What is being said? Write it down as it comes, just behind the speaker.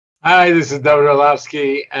Hi, this is Dovid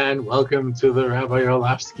Orlofsky, and welcome to the Rabbi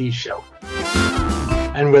Orlofsky Show.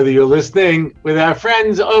 And whether you're listening with our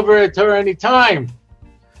friends over at Torah Anytime,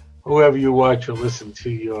 whoever you watch or listen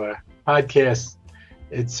to your podcast,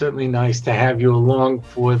 it's certainly nice to have you along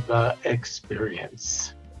for the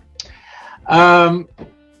experience.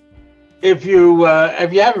 If you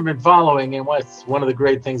haven't been following, and what's one of the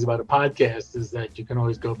great things about a podcast is that you can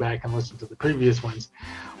always go back and listen to the previous ones.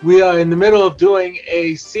 We are in the middle of doing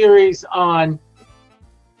a series on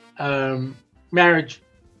marriage,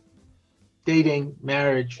 dating,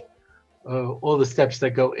 marriage, all the steps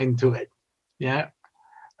that go into it. Yeah,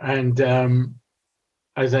 and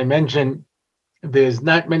as I mentioned, there's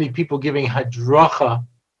not many people giving hadracha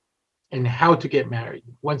in how to get married.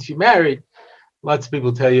 Once you're married, lots of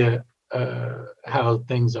people tell you how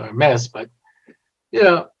things are a mess, but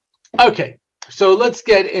okay. So let's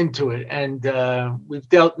get into it. And we've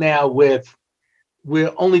dealt now with,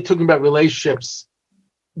 we're only talking about relationships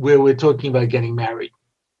where we're talking about getting married.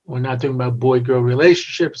 We're not talking about boy-girl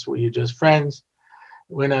relationships where you're just friends.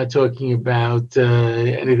 We're not talking about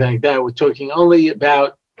anything like that. We're talking only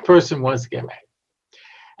about a person who wants to get married.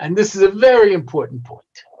 And this is a very important point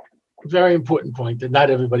that not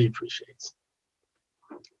everybody appreciates.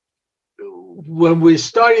 When we're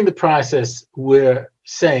starting the process, we're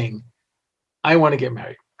saying, I want to get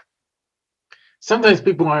married. Sometimes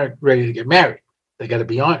people aren't ready to get married. They got to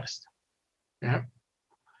be honest. Yeah.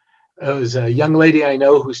 There was a young lady I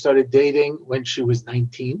know who started dating when she was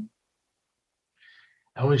 19.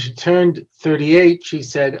 And when she turned 38, she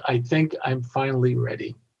said, I think I'm finally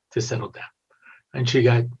ready to settle down. And she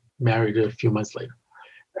got married a few months later.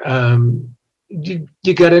 You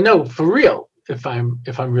got to know for real if I'm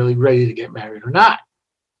really ready to get married or not,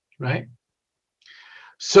 right?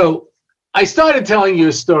 So I started telling you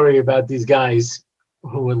a story about these guys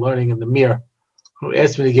who were learning in the mirror, who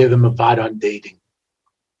asked me to give them a vod on dating.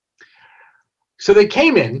 So they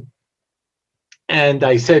came in, and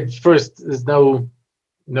I said, first, there's no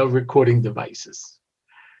recording devices,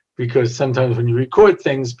 because sometimes when you record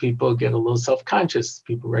things, people get a little self-conscious.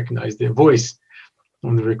 People recognize their voice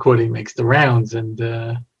when the recording makes the rounds, and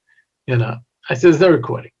I said, there's no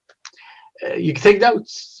recording. You can take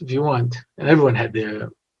notes if you want, and everyone had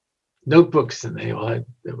their notebooks, and they were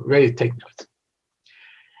ready to take notes.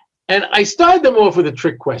 And I started them off with a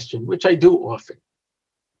trick question, which I do often.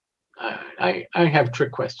 I have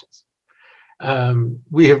trick questions.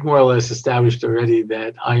 We have more or less established already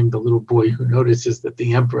that I'm the little boy who notices that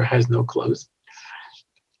the emperor has no clothes.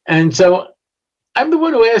 And so I'm the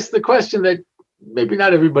one who asks the question that maybe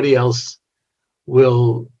not everybody else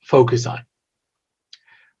will focus on.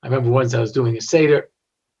 I remember once I was doing a Seder,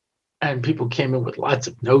 and people came in with lots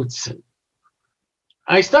of notes. And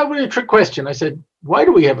I started with a trick question. I said, why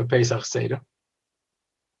do we have a Pesach Seder?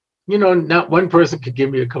 Not one person could give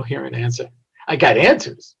me a coherent answer. I got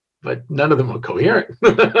answers, but none of them were coherent.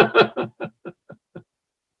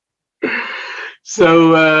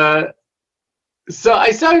 So I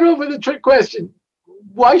started off with a trick question.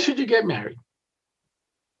 Why should you get married?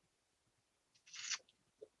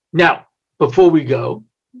 Now, before we go,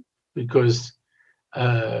 because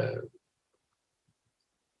I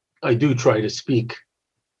do try to speak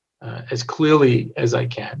as clearly as I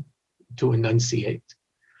can, to enunciate,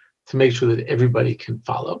 to make sure that everybody can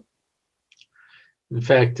follow. In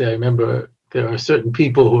fact, I remember there are certain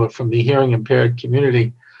people who are from the hearing impaired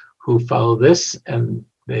community who follow this, and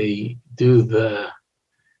they do the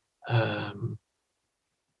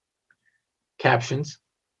captions,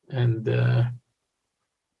 and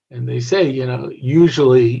they say,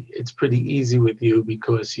 usually it's pretty easy with you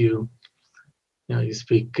because you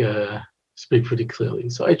speak pretty clearly.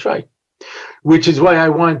 So I try, which is why I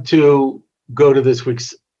want to go to this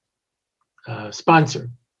week's sponsor,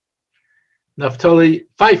 Naftali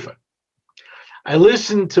Pfeiffer. I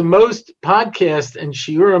listen to most podcasts and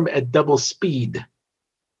shiurim at double speed.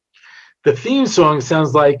 The theme song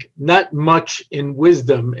sounds like not much in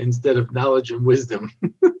wisdom instead of knowledge and wisdom.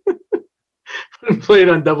 Played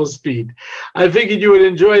on double speed. I figured you would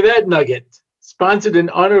enjoy that nugget. Sponsored in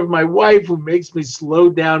honor of my wife, who makes me slow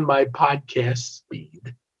down my podcast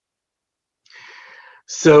speed.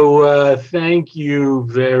 So thank you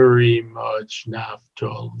very much,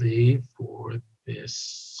 Naftali, for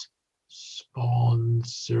this sponsorship.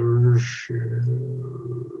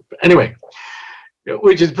 Anyway,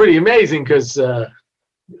 which is pretty amazing, because the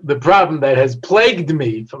problem that has plagued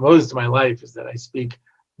me for most of my life is that I speak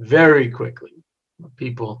very quickly.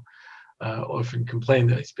 People often complain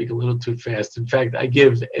that I speak a little too fast. In fact, I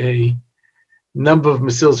give a number of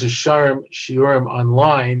Mesilas Yesharim shiurim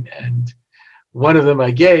online, and one of them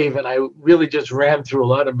I gave, and I really just ran through a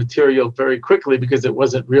lot of material very quickly because it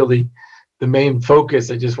wasn't really the main focus.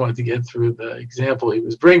 I just wanted to get through the example he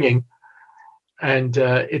was bringing. And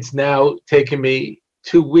it's now taken me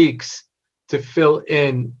 2 weeks to fill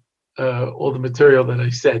in all the material that I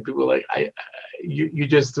said. People were like, you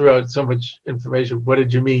just threw out so much information. What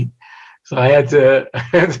did you mean? So I had to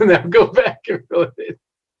now go back and fill it in.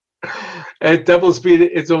 At double speed,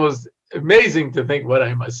 it's almost amazing to think what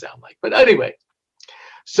I must sound like. But anyway,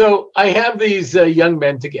 so I have these young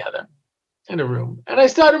men together in a room, and I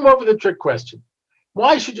start them off with a trick question.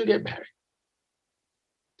 Why should you get married?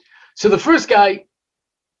 So the first guy,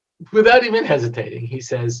 without even hesitating, he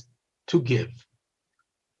says, to give.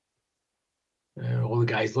 All the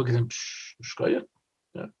guys look at him,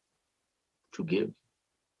 yeah, to give.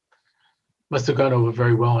 Must have gone over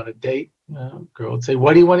very well on a date. Girl would say,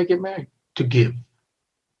 why do you want to get married? To give.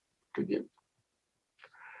 To give.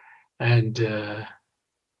 And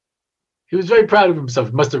he was very proud of himself.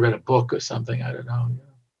 He must have read a book or something. I don't know.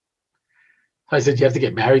 I said, you have to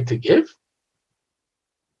get married to give?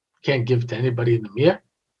 Can't give to anybody in the mir.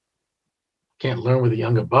 Can't learn with a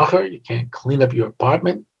younger bacher. You can't clean up your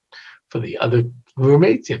apartment for the other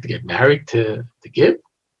roommates. You have to get married to give.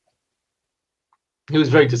 He was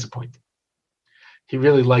very disappointed. He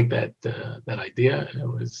really liked that idea. It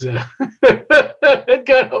was it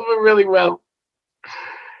got over really well.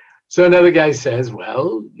 So another guy says,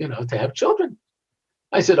 well, to have children.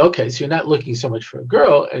 I said, okay, so you're not looking so much for a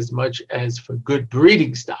girl as much as for good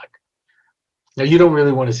breeding stock. Now, you don't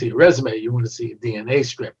really want to see a resume. You want to see a DNA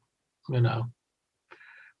strip, Want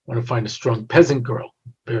to find a strong peasant girl,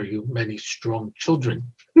 bear you many strong children.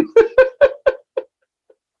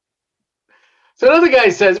 So another guy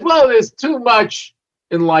says, well, there's too much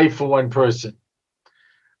in life for one person.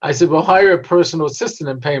 I said, well, hire a personal assistant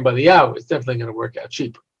and pay him by the hour. It's definitely going to work out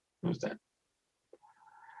cheaper. Understand?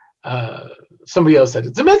 Somebody else said,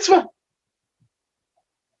 it's a mitzvah.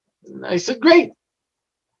 And I said, great.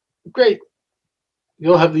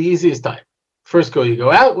 You'll have the easiest time. First girl you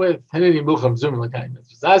go out with, give her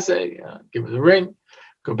the ring,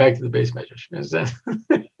 go back to the base measure.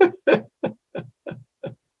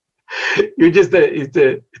 You're just it's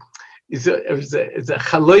a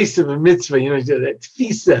chalois of a mitzvah, that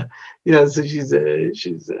tfisa, so she's a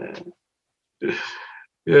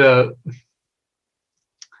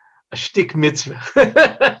shtick mitzvah.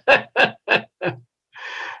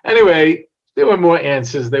 Anyway, there were more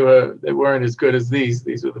answers. They weren't as good as these.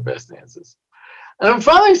 These were the best answers. And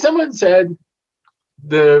finally, someone said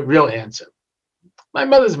the real answer. My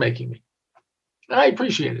mother's making me. And I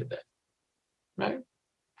appreciated that. Right?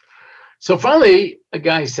 So finally, a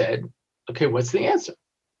guy said, okay, what's the answer?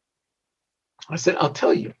 I said, I'll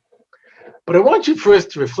tell you. But I want you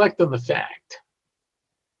first to reflect on the fact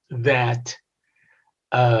that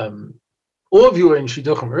all of you are in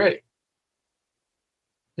Shidduchim already.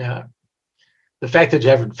 Yeah. The fact that you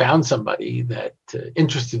haven't found somebody that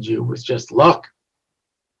interested you was just luck.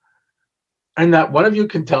 And not one of you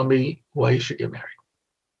can tell me why you should get married.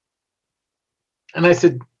 And I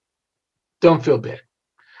said, don't feel bad.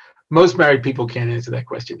 Most married people can't answer that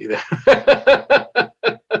question either.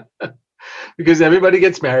 Because everybody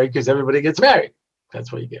gets married because everybody gets married.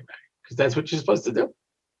 That's why you get married. Because that's what you're supposed to do.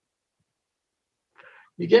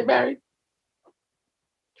 You get married.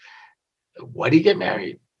 Why do you get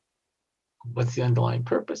married? What's the underlying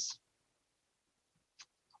purpose?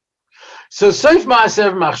 So, Seif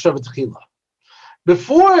Ma'asev Machshav Tchila.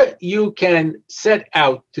 Before you can set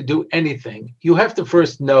out to do anything, you have to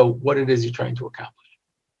first know what it is you're trying to accomplish.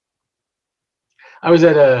 I was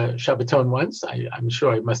at a Shabbaton once. I'm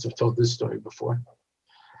sure I must have told this story before.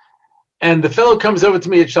 And the fellow comes over to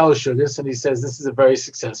me at Shalosh Shudas and he says, this is a very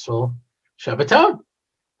successful Shabbaton.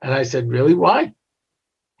 And I said, really? Why?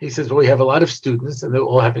 He says, well, we have a lot of students and they're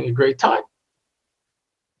all having a great time.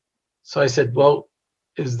 So I said, well,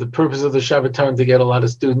 is the purpose of the Shabbaton to get a lot of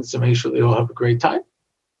students and make sure they all have a great time?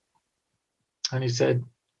 And he said,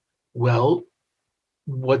 well,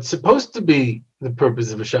 what's supposed to be the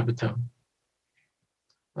purpose of a Shabbaton?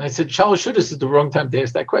 And I said, Shalosh Shudas is the wrong time to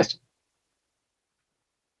ask that question.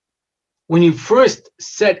 When you first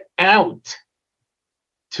set out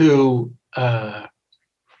to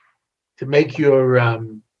make your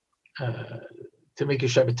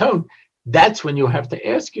Shabbaton, that's when you have to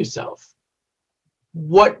ask yourself,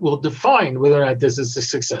 what will define whether or not this is a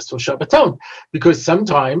successful Shabbaton? Because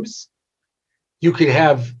sometimes you could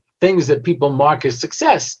have things that people mark as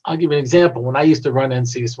success. I'll give you an example. When I used to run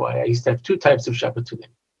NCSY, I used to have two types of Shabbatonim.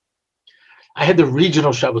 I had the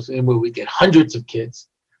regional Shabbatonim where we get hundreds of kids.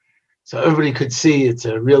 So everybody could see it's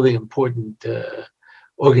a really important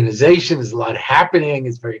organization. There's a lot happening.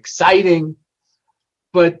 It's very exciting.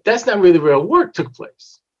 But that's not where the real work took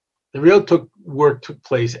place. The real work took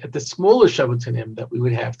place at the smaller Shabbotanim that we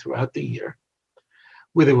would have throughout the year,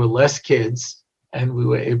 where there were less kids, and we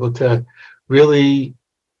were able to really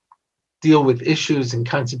deal with issues and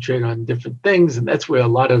concentrate on different things. And that's where a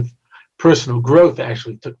lot of personal growth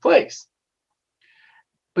actually took place.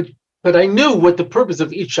 But I knew what the purpose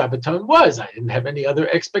of each Shabbaton was. I didn't have any other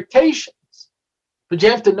expectations. But you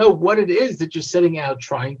have to know what it is that you're setting out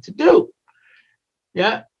trying to do.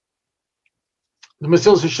 Yeah. The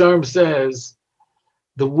Mesilas Yesharim says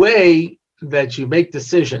the way that you make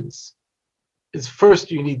decisions is first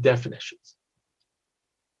you need definitions.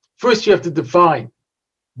 First you have to define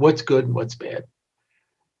what's good and what's bad.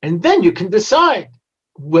 And then you can decide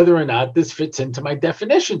whether or not this fits into my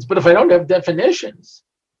definitions. But if I don't have definitions,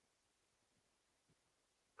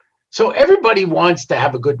 so everybody wants to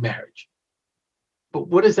have a good marriage. But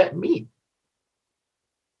what does that mean?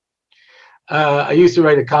 I used to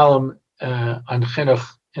write a column on chinuch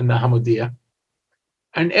in the Hamodia.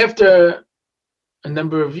 And after a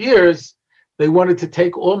number of years, they wanted to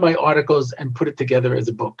take all my articles and put it together as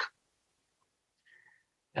a book.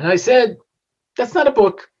 And I said, that's not a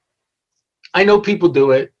book. I know people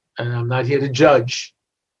do it, and I'm not here to judge.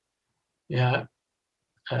 Yeah.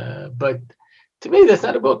 But to me, that's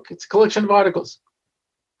not a book. It's a collection of articles.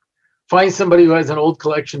 Find somebody who has an old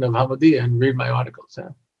collection of Hamodia and read my articles. Yeah?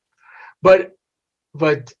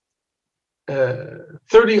 But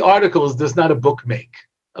 30 articles does not a book make.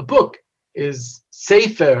 A book is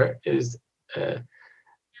sefer, is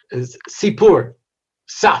sipur,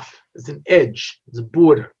 saf, is an edge, is a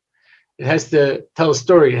border. It has to tell a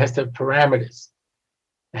story. It has to have parameters.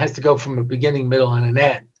 It has to go from a beginning, middle, and an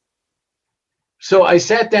end. So I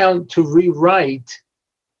sat down to rewrite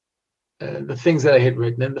the things that I had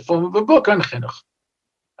written in the form of a book on chinuch.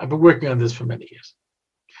 I've been working on this for many years.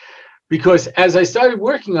 Because as I started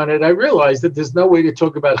working on it, I realized that there's no way to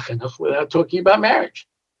talk about chinuch without talking about marriage.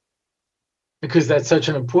 Because that's such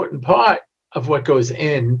an important part of what goes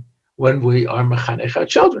in when we are mechanech our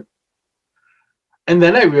children. And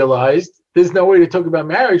then I realized there's no way to talk about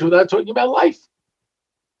marriage without talking about life.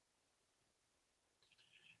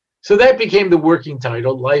 So that became the working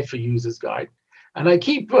title, Life, a User's Guide. And I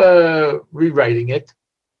keep rewriting it.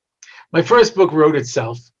 My first book wrote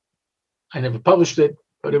itself. I never published it,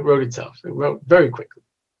 but it wrote itself. It wrote very quickly.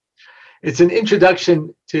 It's an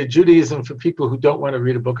introduction to Judaism for people who don't want to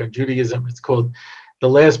read a book on Judaism. It's called The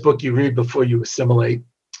Last Book You Read Before You Assimilate.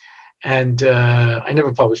 And I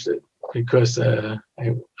never published it because I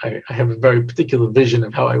have a very particular vision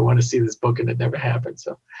of how I want to see this book, and it never happened.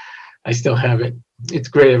 So I still have it. It's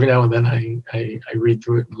great. Every now and then I read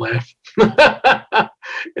through it and laugh.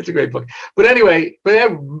 It's a great book. But anyway, I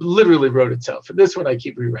literally wrote itself. And this one, I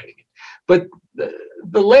keep rewriting it. But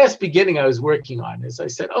the last beginning I was working on is I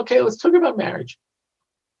said, okay, let's talk about marriage.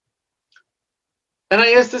 And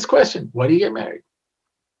I asked this question, why do you get married?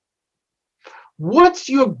 What's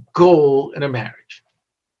your goal in a marriage?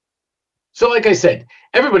 So like I said,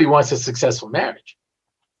 everybody wants a successful marriage.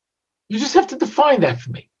 You just have to define that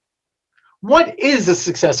for me. What is a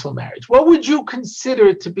successful marriage? What would you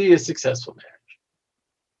consider to be a successful marriage?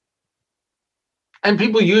 And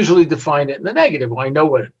people usually define it in the negative. Well, I know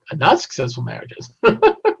what a not successful marriage is.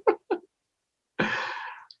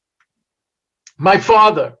 My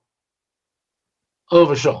father,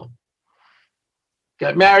 Orlofsky,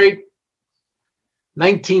 got married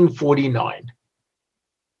 1949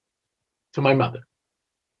 to my mother.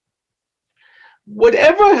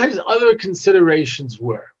 Whatever his other considerations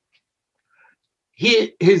were,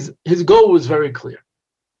 his goal was very clear.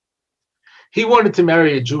 He wanted to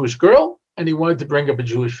marry a Jewish girl, and he wanted to bring up a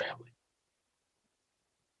Jewish family.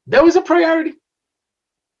 That was a priority.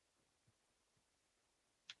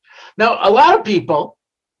 Now, a lot of people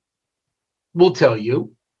will tell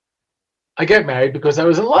you, I got married because I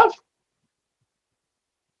was in love.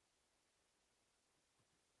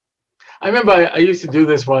 I remember I used to do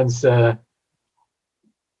this once, a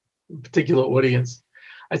particular audience.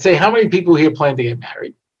 I'd say, how many people here plan to get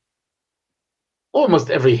married? Almost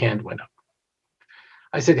every hand went up.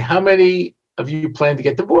 I said, how many of you plan to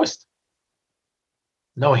get divorced?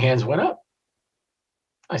 No hands went up.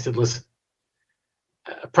 I said, listen,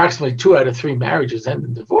 approximately 2 out of 3 marriages end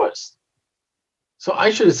in divorce. So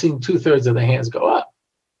I should have seen 2/3 of the hands go up.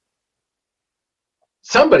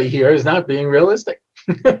 Somebody here is not being realistic.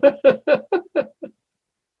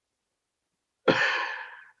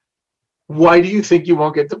 Why do you think you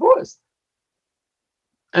won't get divorced?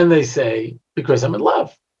 And they say, because I'm in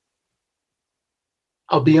love.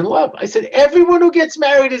 I'll be in love. I said, everyone who gets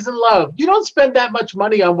married is in love. You don't spend that much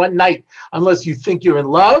money on one night unless you think you're in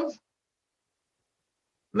love.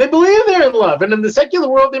 They believe they're in love. And in the secular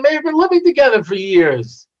world, they may have been living together for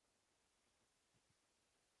years.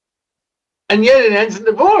 And yet it ends in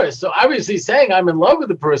divorce. So obviously saying I'm in love with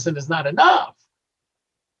the person is not enough.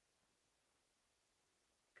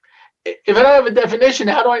 If I don't have a definition,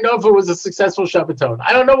 how do I know if it was a successful Shabbaton?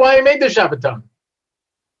 I don't know why I made the Shabbaton.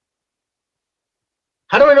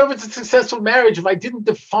 How do I know if it's a successful marriage if I didn't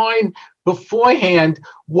define beforehand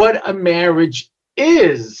what a marriage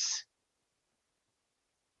is?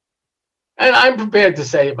 And I'm prepared to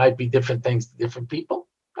say it might be different things to different people.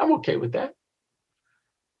 I'm okay with that.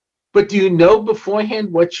 But do you know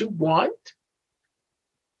beforehand what you want?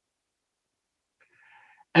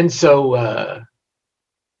 And so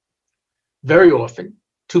very often,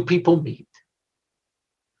 two people meet.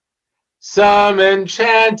 Some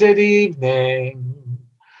enchanted evening,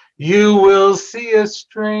 you will see a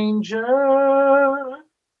stranger.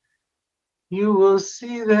 You will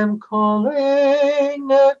see them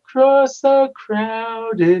calling across a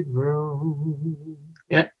crowded room.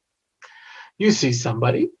 Yeah. You see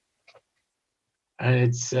somebody, and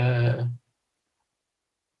it's,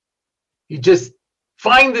 you just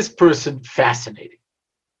find this person fascinating,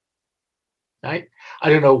 right? I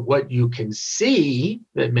don't know what you can see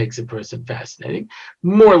that makes a person fascinating.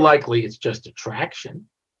 More likely it's just attraction.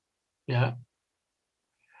 Yeah.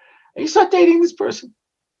 And you start dating this person.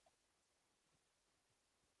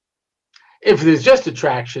 If there's just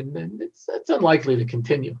attraction, then it's unlikely to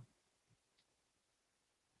continue.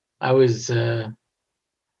 I was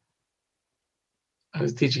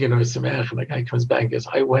teaching in Or Sameach, and the guy comes back and goes,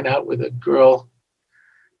 I went out with a girl.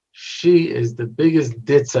 She is the biggest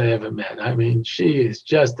ditz I ever met. I mean, she is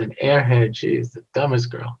just an airhead. She is the dumbest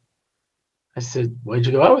girl. I said, why'd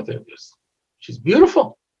you go out with her? He goes, she's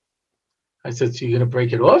beautiful. I said, so you're going to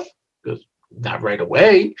break it off? He goes, not right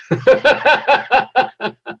away.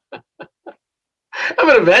 I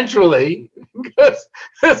mean, eventually, because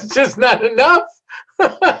that's just not enough.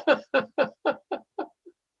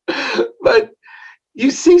 But you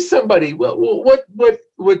see somebody, well,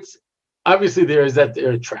 what's obviously there is that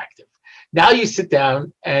they're attractive. Now you sit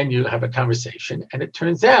down and you have a conversation, and it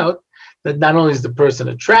turns out that not only is the person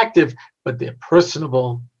attractive, but they're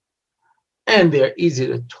personable, and they're easy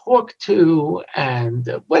to talk to, and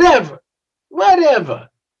whatever.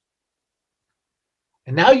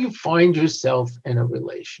 And now you find yourself in a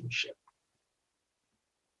relationship.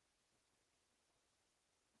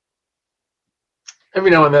 Every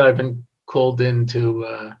now and then I've been called in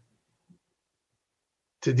to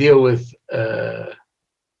deal with,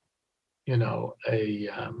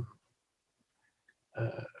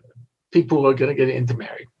 people who are going to get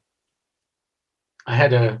intermarried. I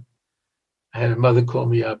had a mother call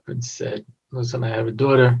me up and said, listen, I have a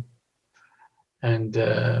daughter, and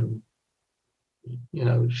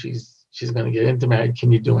she's going to get intermarried.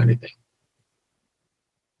 Can you do anything?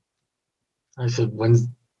 I said, when's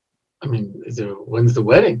the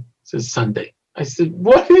wedding? It says Sunday. I said,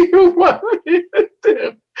 what do you want me to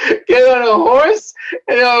do? Get on a horse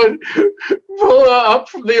and pull her up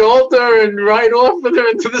from the altar and ride off with her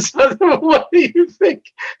into the sun? What do you think?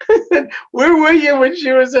 I said, where were you when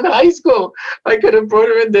she was in high school? I could have brought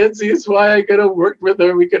her in NCSY. I could have worked with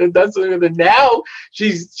her. We could have done something with her. Now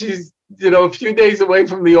she's a few days away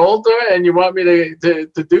from the altar, and you want me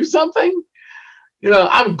to do something?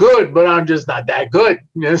 I'm good, but I'm just not that good.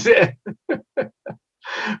 You know what I'm saying?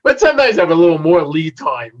 But sometimes I have a little more lead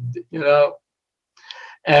time,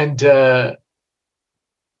 and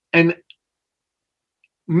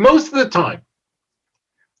most of the time,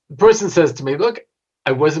 the person says to me, look,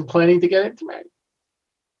 I wasn't planning to get intermarried.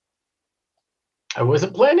 I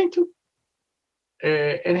wasn't planning to.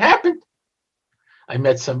 It happened. I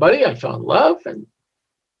met somebody, I fell in love, and,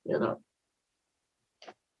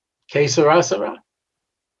 que sera, sera.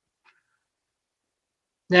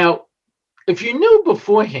 Now, if you knew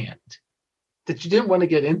beforehand that you didn't want to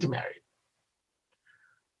get intermarried,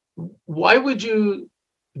 why would you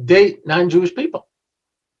date non-Jewish people?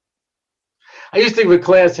 I used to give a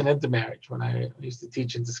class in intermarriage when I used to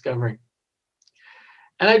teach in Discovery.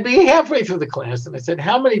 And I'd be halfway through the class, and I said,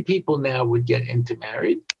 how many people now would get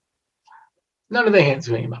intermarried? None of the hands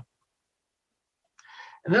came up.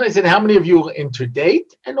 And then I said, how many of you will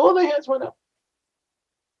interdate? And all the hands went up.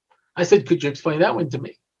 I said, could you explain that one to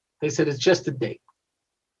me? They said, it's just a date.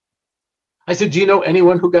 I said, do you know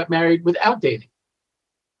anyone who got married without dating?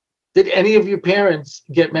 Did any of your parents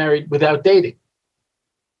get married without dating?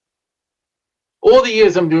 All the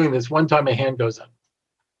years I'm doing this, one time a hand goes up.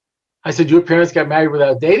 I said, your parents got married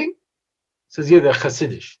without dating? Says, yeah, they're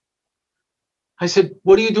Hasidish. I said,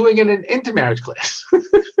 what are you doing in an intermarriage class?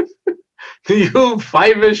 Do you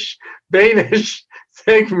Fivish, Banish,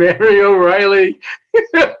 think Mary O'Reilly?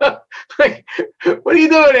 Like, what are you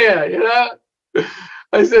doing here? You know?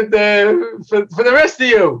 I said, for the rest of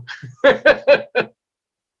you.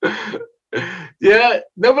 Yeah,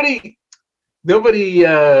 nobody,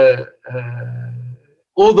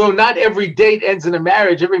 although not every date ends in a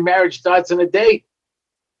marriage, every marriage starts in a date.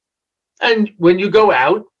 And when you go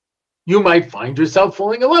out, you might find yourself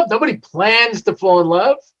falling in love. Nobody plans to fall in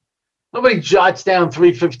love. Nobody jots down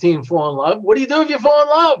 315 fall in love. What do you do if you fall in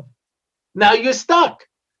love? Now you're stuck.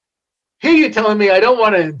 Here you're telling me I don't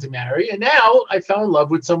want to intermarry, and now I fell in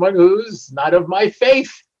love with someone who's not of my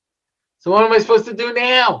faith. So what am I supposed to do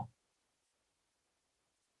now?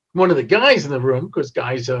 One of the guys in the room, because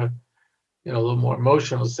guys are, a little more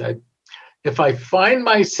emotional, said, if I find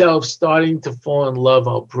myself starting to fall in love,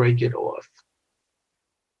 I'll break it off.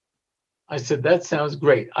 I said, that sounds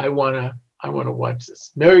great. I wanna watch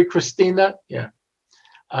this. Mary Christina, yeah.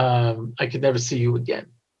 I could never see you again.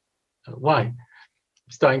 Why? I'm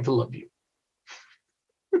starting to love you.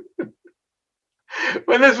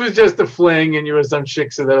 When this was just a fling and you were some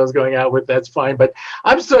shiksa that I was going out with, that's fine. But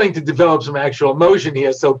I'm starting to develop some actual emotion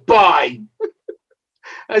here, so bye.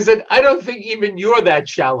 I said, I don't think even you're that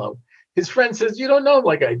shallow. His friend says, you don't know him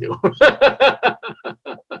like I do.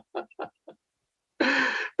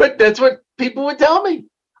 But that's what people would tell me.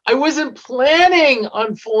 I wasn't planning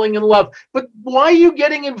on falling in love. But why are you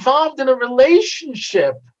getting involved in a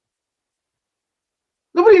relationship?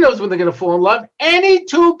 Nobody knows when they're going to fall in love. Any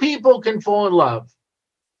two people can fall in love.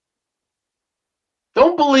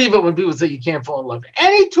 Don't believe it when people say you can't fall in love.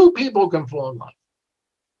 Any two people can fall in love.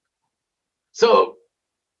 So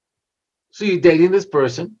you're dating this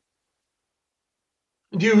person.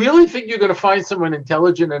 Do you really think you're going to find someone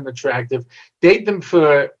intelligent and attractive, date them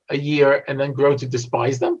for a year, and then grow to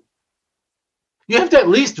despise them? You have to at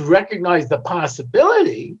least recognize the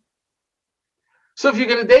possibility. So if you're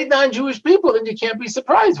going to date non-Jewish people, then you can't be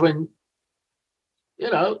surprised when,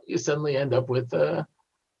 you suddenly end up with a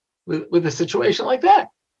situation like that.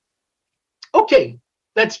 Okay,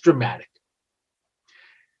 that's dramatic.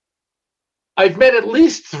 I've met at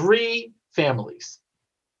least 3 families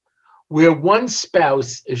where one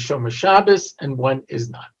spouse is Shomer Shabbos and one is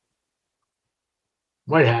not.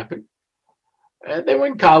 What happened? They were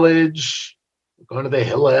in college, going to the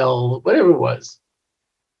Hillel, whatever it was.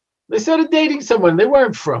 They started dating someone they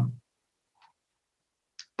weren't from.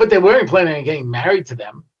 But they weren't planning on getting married to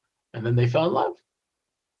them. And then they fell in love.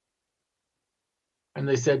 And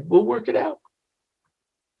they said, we'll work it out.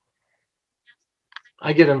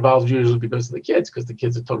 I get involved usually because of the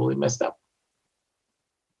kids are totally messed up.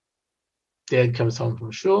 Dad comes home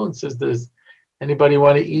from shul and says, does anybody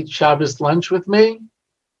want to eat Shabbos lunch with me?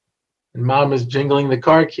 And mom is jingling the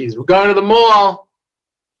car keys. We're going to the mall.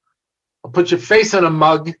 I'll put your face on a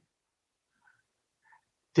mug.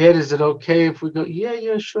 Dad, is it okay if we go?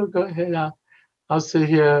 Yeah, sure, go ahead. I'll sit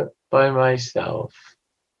here by myself.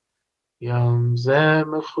 Yom zeh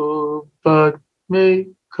mechubad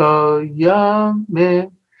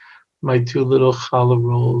mikayamim. My 2 little challah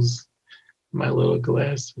rolls. My little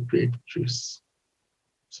glass of grape juice,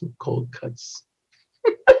 some cold cuts.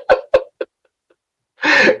 What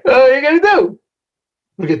are you going to do?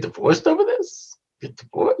 We get divorced over this? Get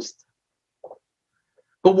divorced?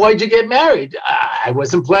 But why'd you get married? I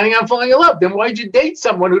wasn't planning on falling in love. Then why'd you date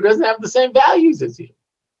someone who doesn't have the same values as you?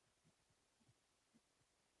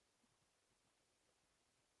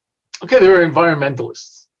 Okay, there are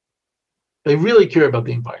environmentalists. They really care about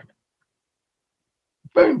the environment.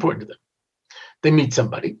 Very important to them. They meet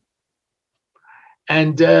somebody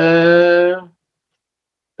and they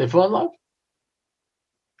fall in love.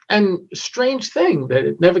 And strange thing that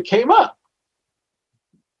it never came up,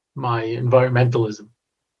 my environmentalism.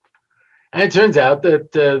 And it turns out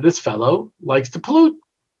that this fellow likes to pollute,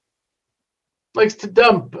 likes to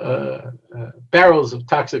dump barrels of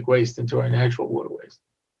toxic waste into our natural waterways.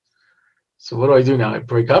 So what do I do now? I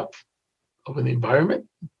break up over the environment?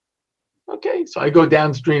 Okay, so I go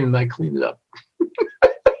downstream and I clean it up.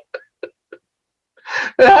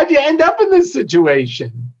 How'd you end up in this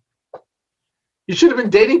situation? You should have been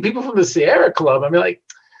dating people from the Sierra Club. I mean, like,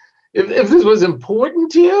 if this was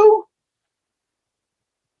important to you,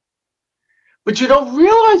 but you don't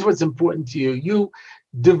realize what's important to you. You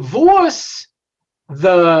divorce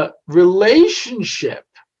the relationship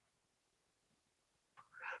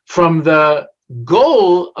from the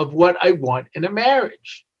goal of what I want in a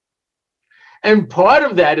marriage. And part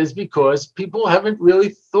of that is because people haven't really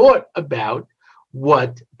thought about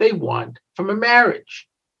what they want from a marriage.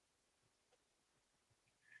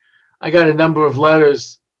 I got a number of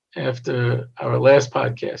letters after our last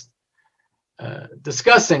podcast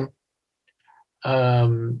discussing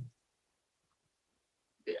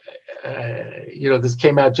this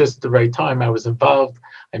came out just at the right time. I was involved.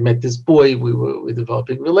 I met this boy. We were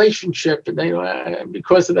developing a relationship, and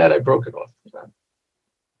because of that, I broke it off.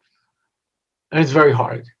 And it's very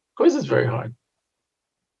hard. Of course, it's very hard.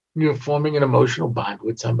 You're forming an emotional bond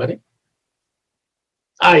with somebody.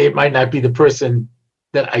 It might not be the person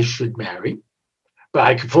that I should marry, but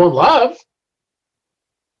I could fall in love.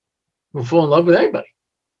 We'll fall in love with anybody.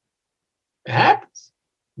 It happens.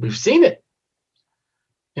 We've seen it.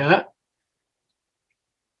 Yeah.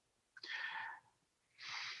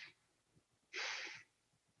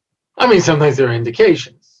 I mean, sometimes there are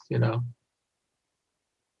indications,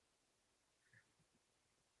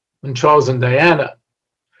 When Charles and Diana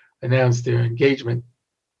announced their engagement,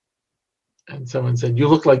 and someone said, "You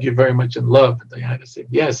look like you're very much in love." And Diana said,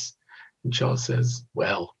 "Yes." And Charles says,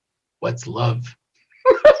 "Well, what's love?"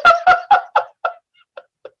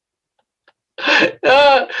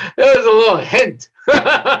 There was a little hint.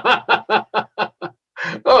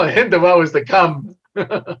 A hint of what was to come.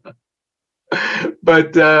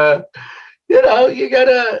 But you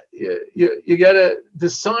gotta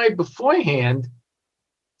decide beforehand,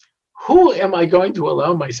 who am I going to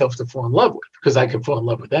allow myself to fall in love with? Because I can fall in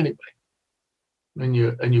love with anybody. And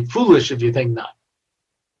you're foolish if you think not.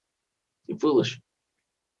 You're foolish.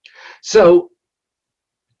 So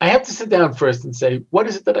I have to sit down first and say, what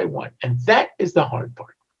is it that I want? And that is the hard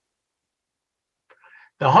part.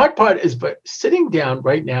 The hard part is sitting down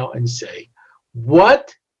right now and say,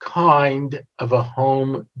 what kind of a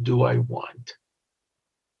home do I want?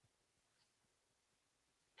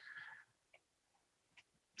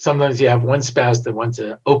 Sometimes you have one spouse that wants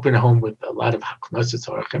an open home with a lot of haknosas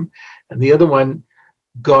orchim, and the other one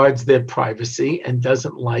guards their privacy and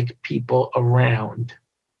doesn't like people around.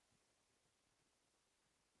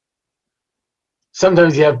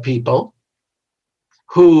 Sometimes you have people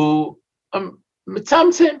who, they're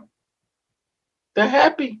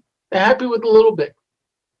happy. They're happy with a little bit.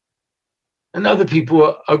 And other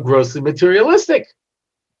people are grossly materialistic.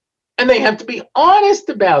 And they have to be honest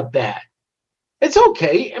about that. It's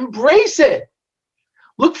okay. Embrace it.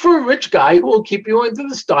 Look for a rich guy who will keep you into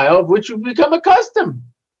the style of which you've become accustomed.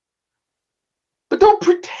 But don't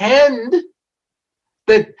pretend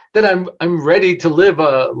that I'm ready to live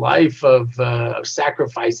a life of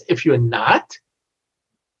sacrifice if you're not.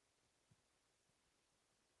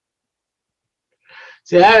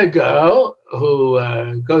 See, I had a girl who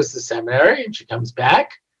goes to seminary and she comes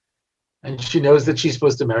back and she knows that she's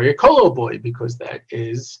supposed to marry a kolo boy because that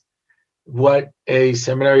is what a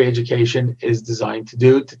seminary education is designed to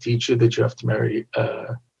do, to teach you that you have to marry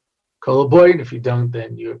a kolo boy. And if you don't,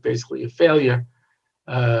 then you're basically a failure,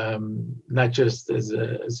 not just as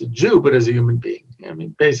a Jew, but as a human being. I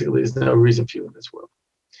mean, basically, there's no reason for you in this world.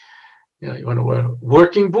 You want to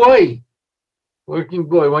working boy, why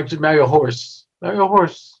don't you marry a horse? Marry a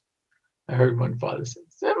horse. I heard one father say,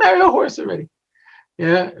 marry a horse already.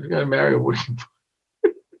 Yeah, you're going to marry a working boy.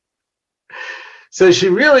 So she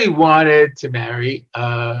really wanted to marry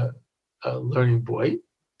a learning boy.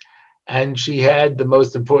 And she had the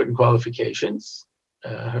most important qualifications.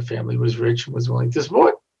 Her family was rich and was willing to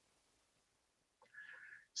support.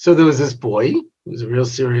 So there was this boy who was a real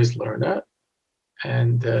serious learner.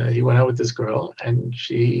 And he went out with this girl. And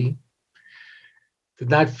she did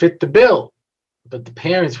not fit the bill. But the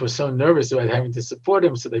parents were so nervous about having to support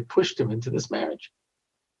him, so they pushed him into this marriage.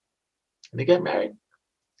 And they got married.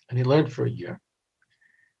 And he learned for a year.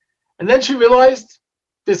 And then she realized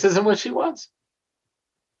this isn't what she wants.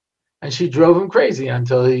 And she drove him crazy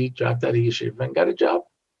until he dropped out of yeshiva and got a job.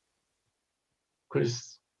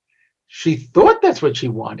 Because she thought that's what she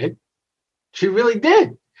wanted. She really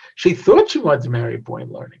did. She thought she wanted to marry a boy in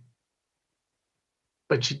learning.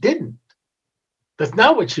 But she didn't. That's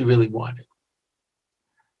not what she really wanted.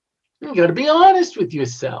 You got to be honest with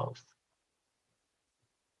yourself.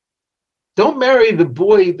 Don't marry the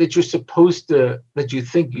boy that you're supposed to, that you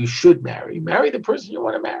think you should marry. Marry the person you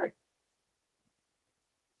want to marry.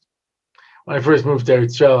 When I first moved to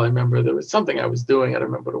Eretz Yisrael, I remember there was something I was doing. I don't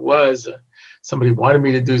remember what it was. Somebody wanted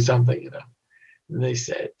me to do something, And they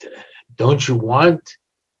said, don't you want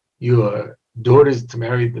your daughters to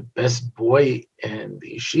marry the best boy in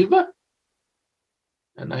the yeshiva?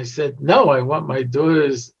 And I said, no, I want my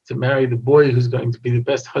daughters to marry the boy who's going to be the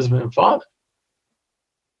best husband and father.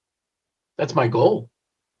 That's my goal.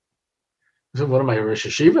 So what am I, a Rosh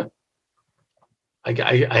Yeshiva? I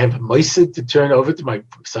have a moisid to turn over to my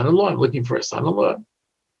son-in-law. I'm looking for a son-in-law.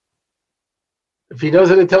 If he knows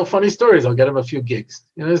how to tell funny stories, I'll get him a few gigs.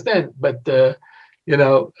 You understand? But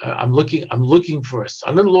I'm looking for a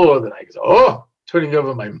son-in-law that I go, turning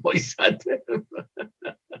over my moisat.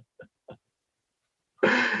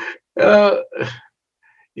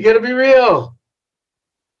 You got to be real.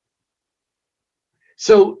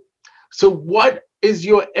 So what is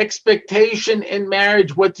your expectation in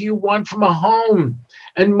marriage? What do you want from a home?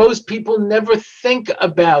 And most people never think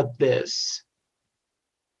about this.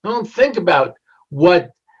 Don't think about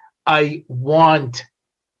what I want.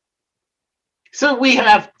 So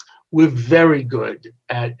we're very good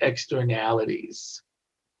at externalities.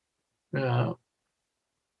 I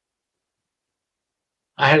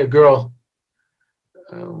had a girl,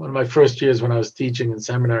 one of my first years when I was teaching in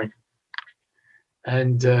seminary,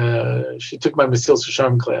 and she took my Mesil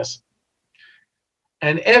Sharm class.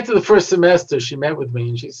 And after the first semester, she met with me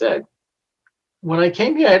and she said, when I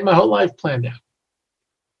came here, I had my whole life planned out.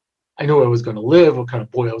 I knew where I was going to live, what kind of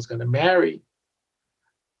boy I was going to marry.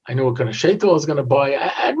 I knew what kind of shaitel I was going to buy. I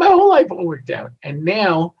had my whole life all worked out. And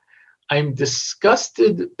now I'm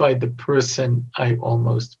disgusted by the person I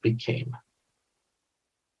almost became.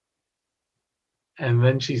 And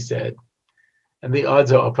then she said, and the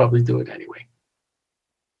odds are I'll probably do it anyway.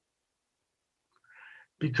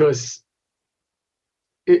 Because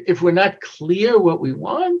if we're not clear what we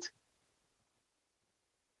want,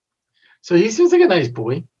 so he seems like a nice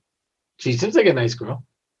boy. She seems like a nice girl.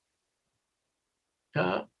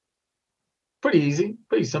 Pretty easy,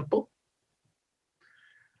 pretty simple.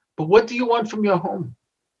 But what do you want from your home?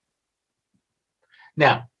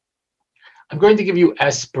 Now, I'm going to give you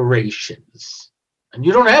aspirations. And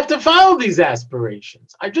you don't have to follow these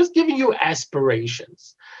aspirations. I'm just giving you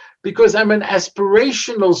aspirations because I'm an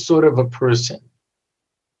aspirational sort of a person.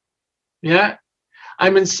 Yeah?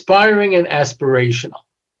 I'm inspiring and aspirational.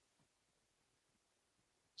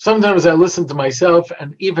 Sometimes I listen to myself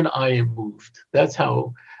and even I am moved. That's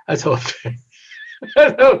how effective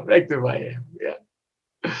I am. Yeah.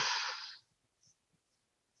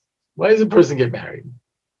 Why does a person get married?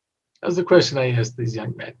 That was the question I asked these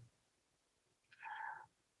young men.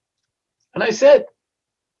 And I said,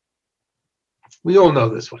 we all know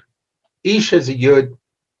this one. Ish has a yud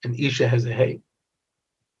and Isha has a hey.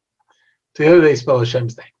 Together they spell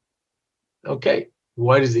Hashem's name. Okay.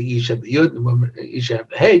 Why does the Ish have the yud and the Isha have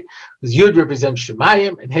the hey? Because yud represents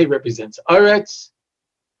Shemayim and hey represents Aretz.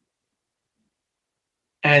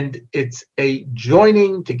 And it's a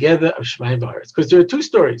joining together of Shemayim and Aretz. Because there are two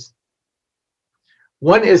stories.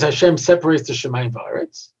 One is Hashem separates the Shemayim and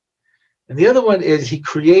Aretz. And the other one is he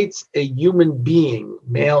creates a human being,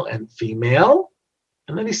 male and female,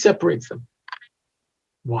 and then he separates them.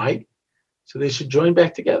 Why? So they should join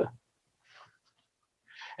back together.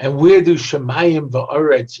 And where do Shemayim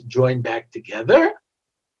v'Aretz join back together?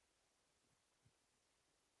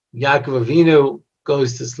 Yaakov Avinu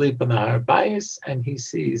goes to sleep on the Har Bayis, and he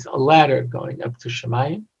sees a ladder going up to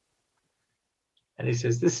Shemayim. And he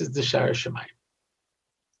says, this is the Shara Shemayim.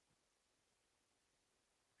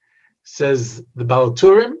 Says the Baal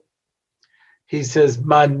Turim, he says,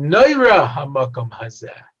 Ma noira hamakom hazeh.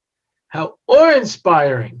 How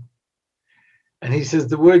awe-inspiring. And he says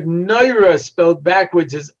the word noira spelled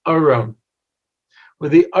backwards is aron. Where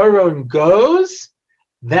the aron goes,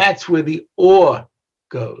 that's where the awe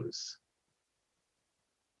goes.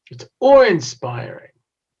 It's awe-inspiring.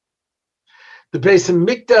 The Beis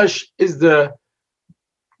HaMikdash is the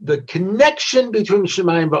connection between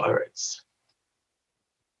Shemayim and Ba'aretz.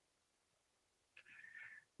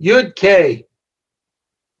 Yud K.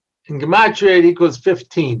 In Gematria, it equals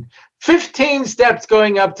 15. 15 steps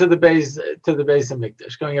going up to the Beis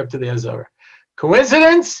HaMikdash, going up to the Azorah.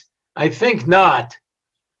 Coincidence? I think not.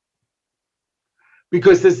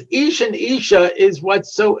 Because this Ish and Isha is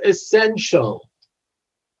what's so essential.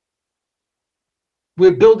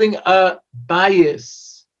 We're building a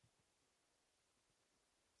bias.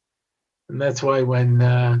 And that's why when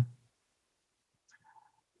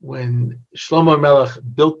Shlomo Melech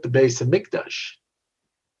built the Beis HaMikdash,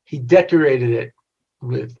 he decorated it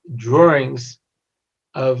with drawings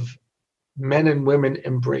of men and women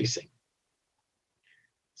embracing.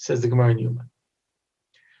 Says the Gemara in Yuma.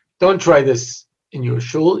 Don't try this in your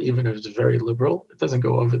shul, even if it's very liberal. It doesn't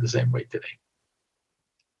go over the same way today.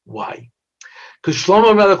 Why? Because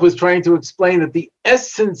Shlomo Melech was trying to explain that the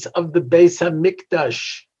essence of the Beis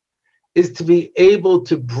HaMikdash is to be able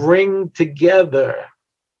to bring together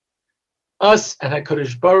us and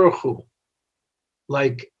HaKadosh Baruch Hu,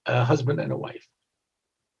 like a husband and a wife.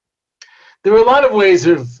 There are a lot of ways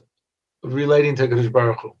of relating to HaKadosh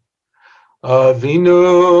Baruch Hu.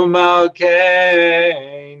 Avinu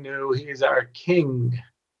Malkeinu, he is our king.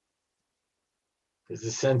 There's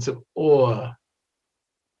a sense of awe.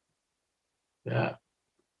 Yeah.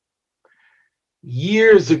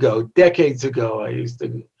 Years ago, decades ago, I used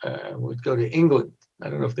to would go to England. I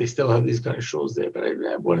don't know if they still have these kind of shuls there, but I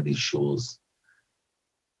had one of these shuls,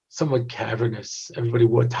 somewhat cavernous. Everybody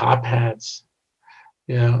wore top hats,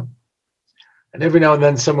 you know. And every now and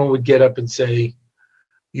then someone would get up and say,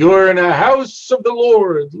 "You're in a house of the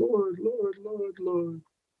Lord, Lord, Lord, Lord, Lord.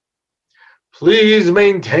 Please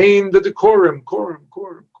maintain the decorum, quorum,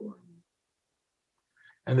 quorum, quorum."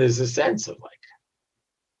 And there's a sense of like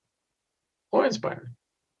awe-inspiring.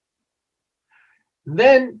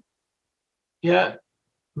 Then, yeah,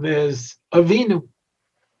 there's Avinu,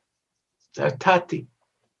 Tati.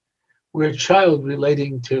 We're a child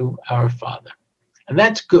relating to our Father. And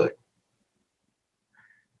that's good.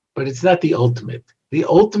 But it's not the ultimate. The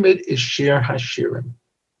ultimate is Shir HaShirim.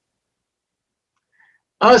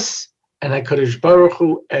 Us and HaKadosh Baruch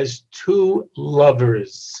Hu as two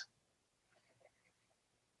lovers.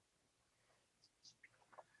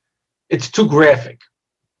 It's too graphic,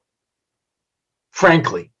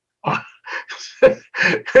 frankly. Shir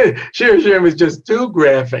HaShirim is just too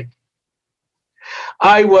graphic.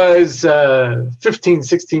 I was 15,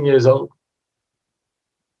 16 years old.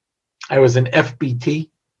 I was an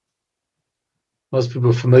FBT. Most people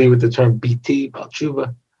are familiar with the term BT, Baal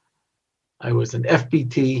Tshuva. I was an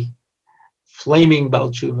FBT, flaming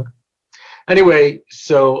Baal Tshuva. Anyway,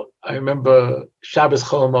 so I remember Shabbos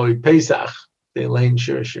Chol Hamoed Pesach, the Elaine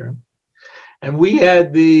Shir HaShirim. And we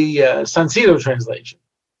had the Sansito translation.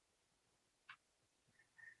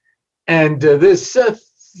 And this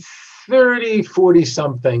 30,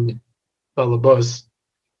 40-something balabos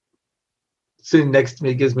sitting next to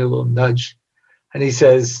me gives me a little nudge. And he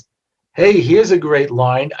says, "Hey, here's a great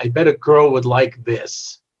line. I bet a girl would like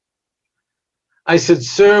this." I said,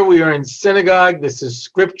 "Sir, we are in synagogue. This is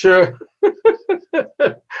scripture.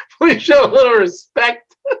 Please show a little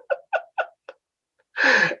respect."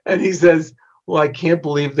 And he says, "Well, I can't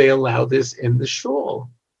believe they allow this in the shul."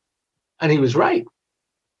 And he was right.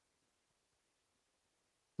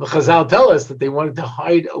 The Chazal tell us that they wanted to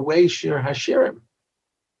hide away Shir HaShirim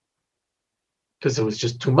because it was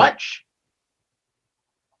just too much.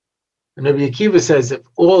 And Rabbi Akiva says if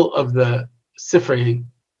all of the Sifrei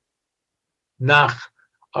Nach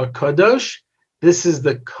are Kadosh, this is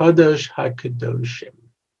the Kadosh HaKadoshim.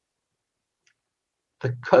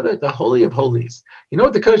 The Holy of Holies. You know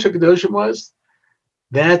what the Kadosh HaKadoshim was?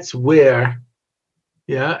 That's where,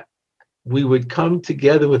 yeah, we would come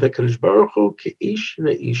together with HaKadosh Baruch Hu Ke'ish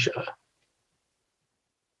ve'isha.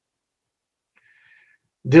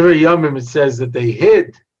 Divrei Yomim, it says that they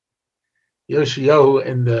hid Yoshiyahu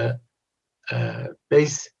in the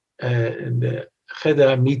base, in the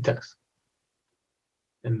Cheder Mitas,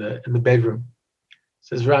 in the bedroom.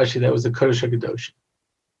 Says Rashi, that was the Kodesh HaKadoshim.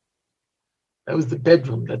 That was the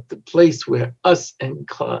bedroom, that the place where us and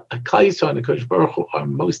Klal Yisrael and the Kodesh Baruch Hu are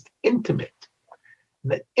most intimate. In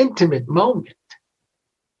that intimate moment.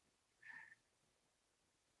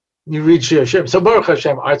 You read Shir HaShirim. So Baruch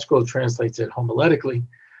Hashem, Art Scroll translates it homiletically.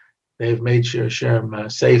 They've made Shir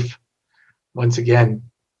HaShirim safe, once again,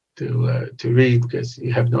 to read, because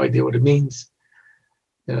you have no idea what it means.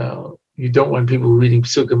 You know, you don't want people reading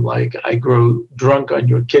psukim like, "I grow drunk on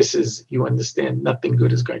your kisses." You understand nothing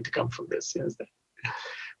good is going to come from this. You understand?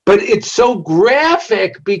 But it's so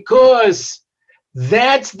graphic because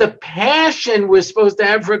that's the passion we're supposed to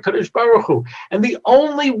have for Kadosh Baruch Hu. And the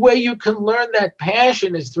only way you can learn that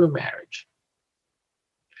passion is through marriage.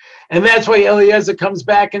 And that's why Eliezer comes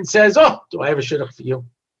back and says, "Oh, do I have a shidduch for you?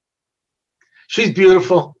 She's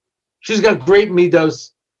beautiful. She's got great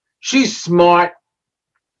midos. She's smart.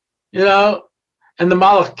 You know, and the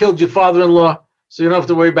Malach killed your father-in-law, so you don't have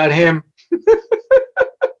to worry about him."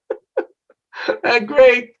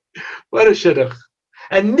 Great. What a shidduch.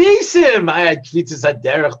 And Nisim, I had Kvitzis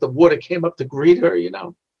Haderech, the water came up to greet her, you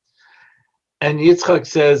know. And Yitzchak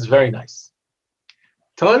says, "Very nice.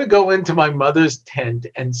 Tell her to go into my mother's tent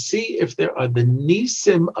and see if there are the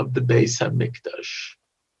Nisim of the Beis HaMikdash."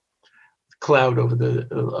 Cloud over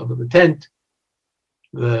the tent.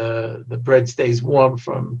 The bread stays warm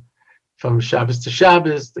from Shabbos to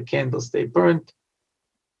Shabbos. The candles stay burnt.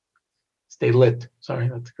 Stay lit. Sorry,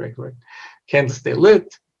 that's the correct word. Candles stay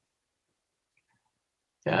lit.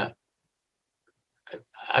 Yeah.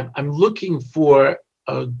 I'm looking for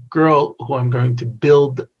a girl who I'm going to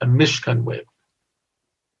build a Mishkan with.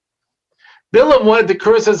 Bilam wanted to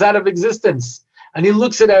curse us out of existence. And he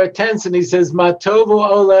looks at our tents and he says, "Ma tovu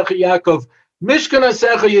olech Yaakov, Mishkan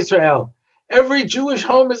asecha Yisrael." Every Jewish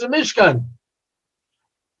home is a Mishkan.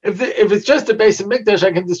 If it's just a Beis HaMikdash,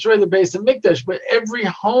 I can destroy the Beis HaMikdash, but every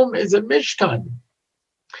home is a Mishkan.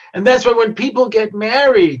 And that's why when people get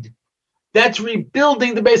married, that's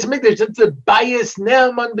rebuilding the Beis Hamikdash. That's the Bayis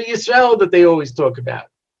Ne'eman B'Yisrael that they always talk about.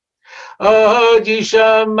 Oh,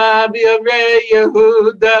 Yishama B'Yarei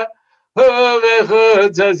Yehuda,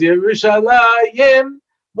 Yerushalayim.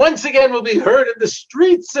 Once again will be heard in the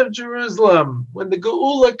streets of Jerusalem when the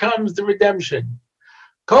Geula comes, the redemption.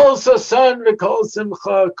 Kol sasan v'kol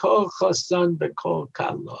simcha, kol chasan v'kol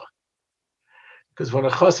kala. Because when a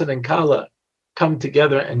chasan and kala come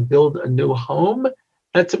together and build a new home,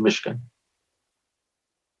 that's a mishkan.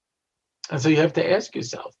 And so you have to ask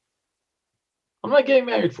yourself, what am I getting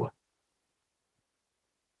married for?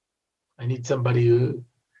 I need somebody who's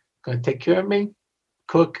going to take care of me,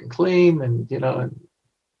 cook and clean, and and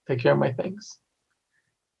take care of my things.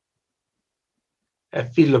 A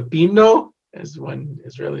Filipino, as one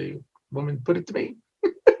Israeli woman put it to me.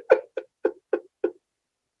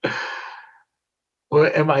 Or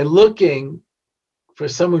am I looking for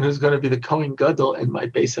someone who's going to be the Kohen Gadol in my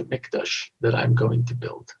Beis Hamikdash that I'm going to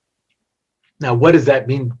build? Now, what does that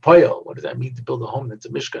mean, Poyel? What does that mean to build a home that's a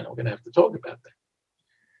Mishkan? We're going to have to talk about that.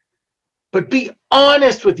 But be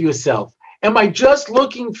honest with yourself. Am I just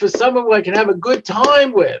looking for someone who I can have a good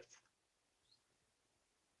time with?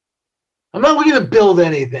 I'm not looking to build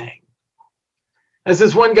anything. As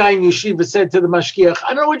this one guy in yeshiva said to the mashgiach,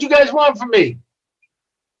 I don't know what you guys want from me.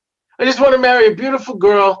 I just want to marry a beautiful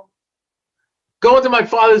girl, go into my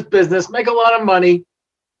father's business, make a lot of money,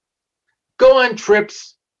 go on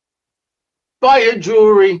trips, buy her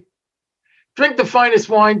jewelry, drink the finest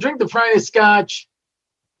wine, drink the finest scotch,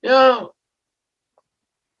 and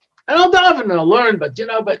I'll daven and I'll learn, but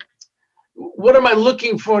what am I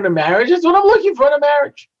looking for in a marriage? That's what I'm looking for in a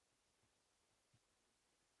marriage.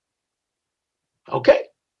 Okay.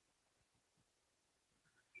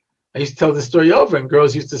 I used to tell this story over, and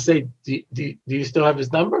girls used to say, do you still have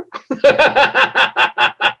his number?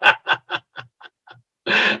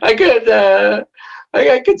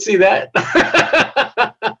 I could see that.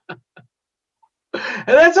 And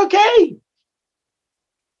that's okay.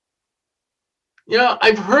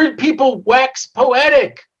 I've heard people wax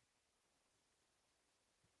poetic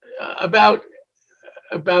about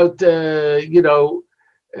a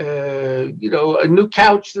new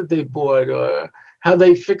couch that they bought, or how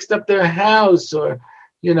they fixed up their house, or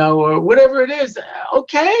whatever it is.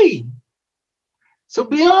 Okay. So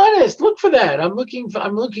be honest. Look for that. I'm looking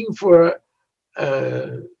for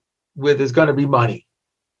where there's going to be money.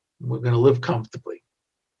 We're going to live comfortably.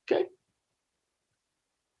 Okay.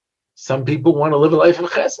 Some people want to live a life of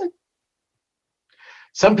chesed.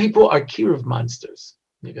 Some people are kiruv monsters.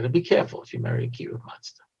 You're going to be careful if you marry a kiruv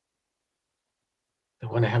monster. They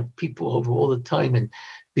want to have people over all the time and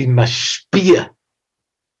be mashpia.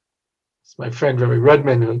 It's my friend Rabbi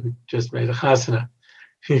Rudman, who just made a chasana.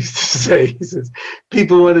 He used to say, he says,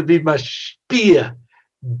 people want to be mashpia,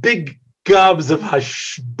 big gobs of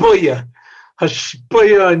hashboya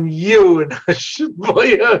on you and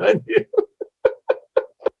hashboya on you.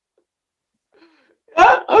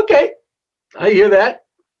 Yeah, okay, I hear that.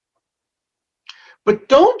 But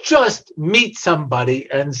don't just meet somebody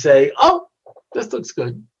and say, oh, this looks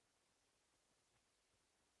good.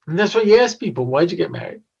 And that's what you ask people, why'd you get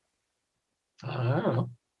married? I don't know.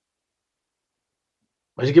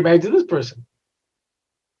 Why'd you get married to this person?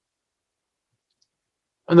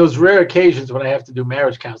 On those rare occasions when I have to do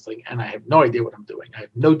marriage counseling and I have no idea what I'm doing, I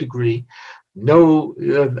have no degree,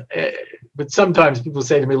 but sometimes people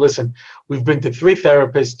say to me, listen, we've been to 3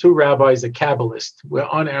 therapists, 2 rabbis, a Kabbalist. We're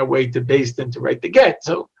on our way to Beis Din to write the get,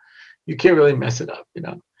 so you can't really mess it up,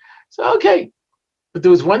 So, okay. But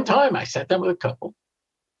there was one time I sat down with a couple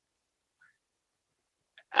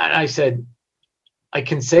and I said, I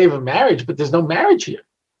can save a marriage, but there's no marriage here.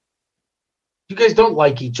 You guys don't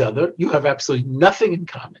like each other. You have absolutely nothing in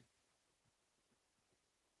common.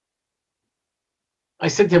 I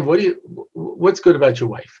said to him, what's good about your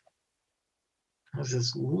wife? There was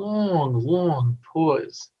this long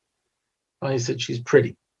pause. Finally, he said, she's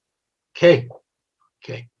pretty. Okay.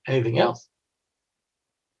 Anything else?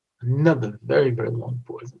 Another very, very long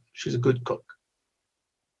pause. She's a good cook.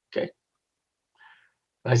 Okay.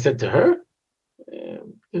 I said to her,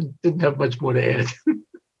 didn't have much more to add.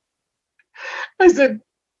 I said,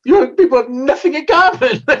 you people have nothing in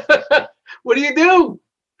common. What do?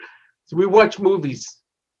 So we watch movies.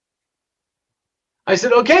 I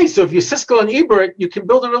said, okay, so if you're Siskel and Ebert, you can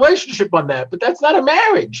build a relationship on that, but that's not a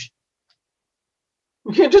marriage.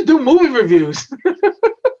 You can't just do movie reviews.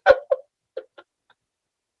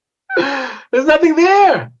 There's nothing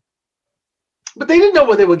there. But they didn't know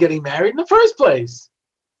why they were getting married in the first place.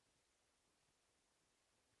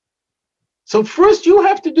 So first you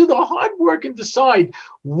have to do the hard work and decide,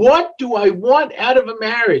 what do I want out of a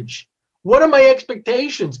marriage? What are my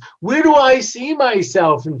expectations? Where do I see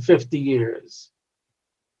myself in 50 years?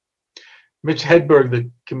 Mitch Hedberg,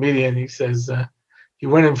 the comedian, he says, he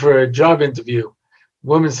went in for a job interview.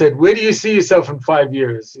 Woman said, where do you see yourself in 5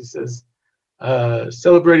 years? He says,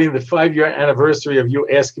 celebrating the 5-year anniversary of you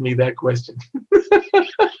asking me that question.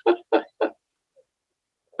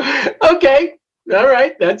 Okay, all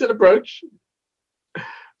right, that's an approach.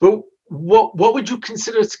 But what would you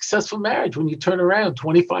consider a successful marriage when you turn around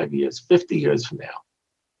 25 years, 50 years from now?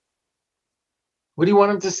 What do you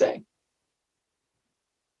want them to say?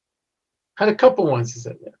 Had a couple ones that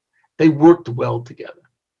said that. They worked well together.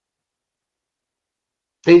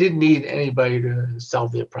 They didn't need anybody to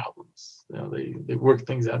solve their problems. You know, they worked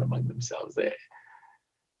things out among themselves. They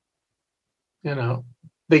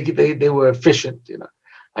were efficient. You know,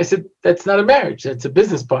 I said that's not a marriage. That's a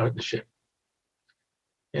business partnership.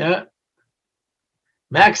 Yeah.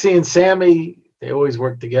 Maxie and Sammy, they always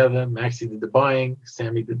worked together. Maxie did the buying.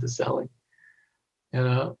 Sammy did the selling. You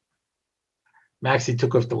know, Maxie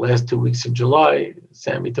took off the last 2 weeks in July.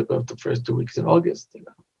 Sammy took off the first 2 weeks in August. You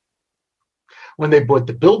know, when they bought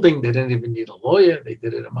the building, they didn't even need a lawyer. They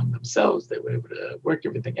did it among themselves. They were able to work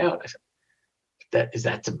everything out. I said,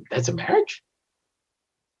 that's a marriage?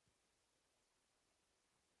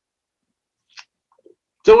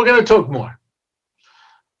 So we're going to talk more.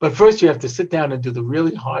 But first, you have to sit down and do the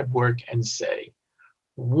really hard work and say,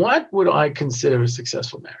 what would I consider a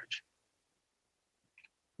successful marriage?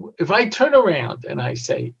 If I turn around and I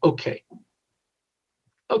say, okay,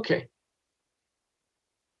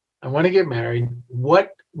 I want to get married,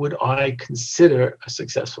 what would I consider a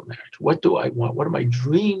successful marriage? What do I want? What are my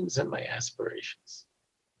dreams and my aspirations?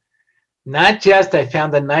 Not just, I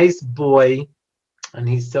found a nice boy, and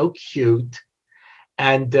he's so cute,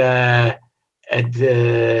 and he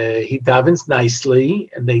davens nicely,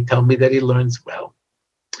 and they tell me that he learns well.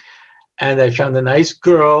 And I found a nice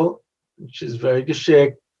girl, she's very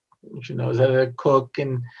geschickt, she knows how to cook,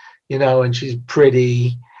 and and she's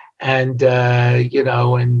pretty, and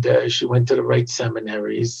she went to the right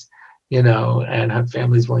seminaries, and her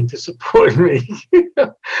family's willing to support me.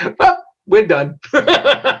 Well, we're done.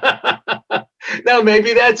 Now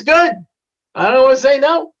maybe that's good. I don't want to say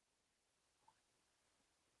no,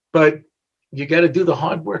 but you got to do the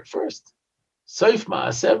hard work first. That's it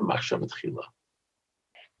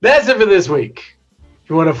for this week. If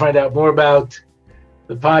you want to find out more about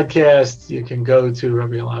the podcast, you can go to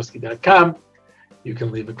RabbiOrlofsky.com. You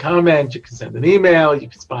can leave a comment. You can send an email. You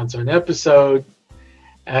can sponsor an episode.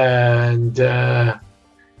 And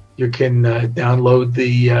you can download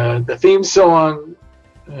the theme song.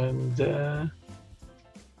 And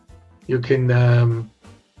you can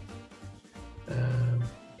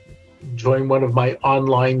join one of my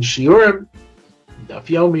online shiurim, Daf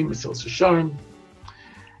Yomi, Masil Sharm.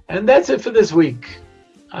 And that's it for this week.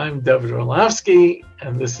 I'm Dovid Orlofsky,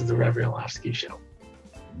 and this is the Rabbi Orlofsky Show.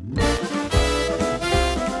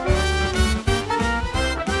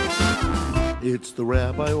 It's the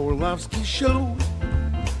Rabbi Orlofsky Show.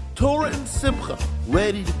 Torah and Simcha,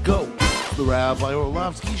 ready to go. It's the Rabbi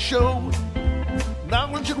Orlofsky Show.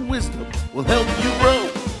 Knowledge and wisdom will help you grow.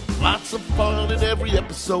 Lots of fun in every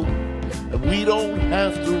episode, and we don't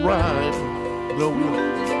have to rhyme. No, we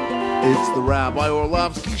don't. It's the Rabbi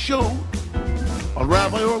Orlofsky Show on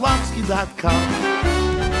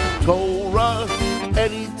RabbiOrlofsky.com. Torah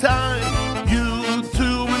anytime,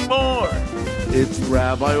 YouTube and more. It's the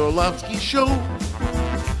Rabbi Orlofsky Show.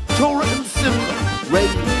 Torah and Simcha, ready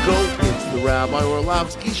to go. It's the Rabbi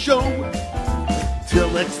Orlofsky Show. Till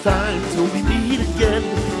next time, till we meet again.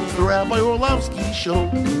 It's the Rabbi Orlofsky Show.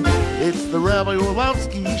 It's the Rabbi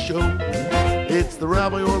Orlofsky Show. It's the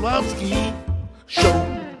Rabbi Orlofsky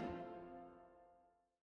Show.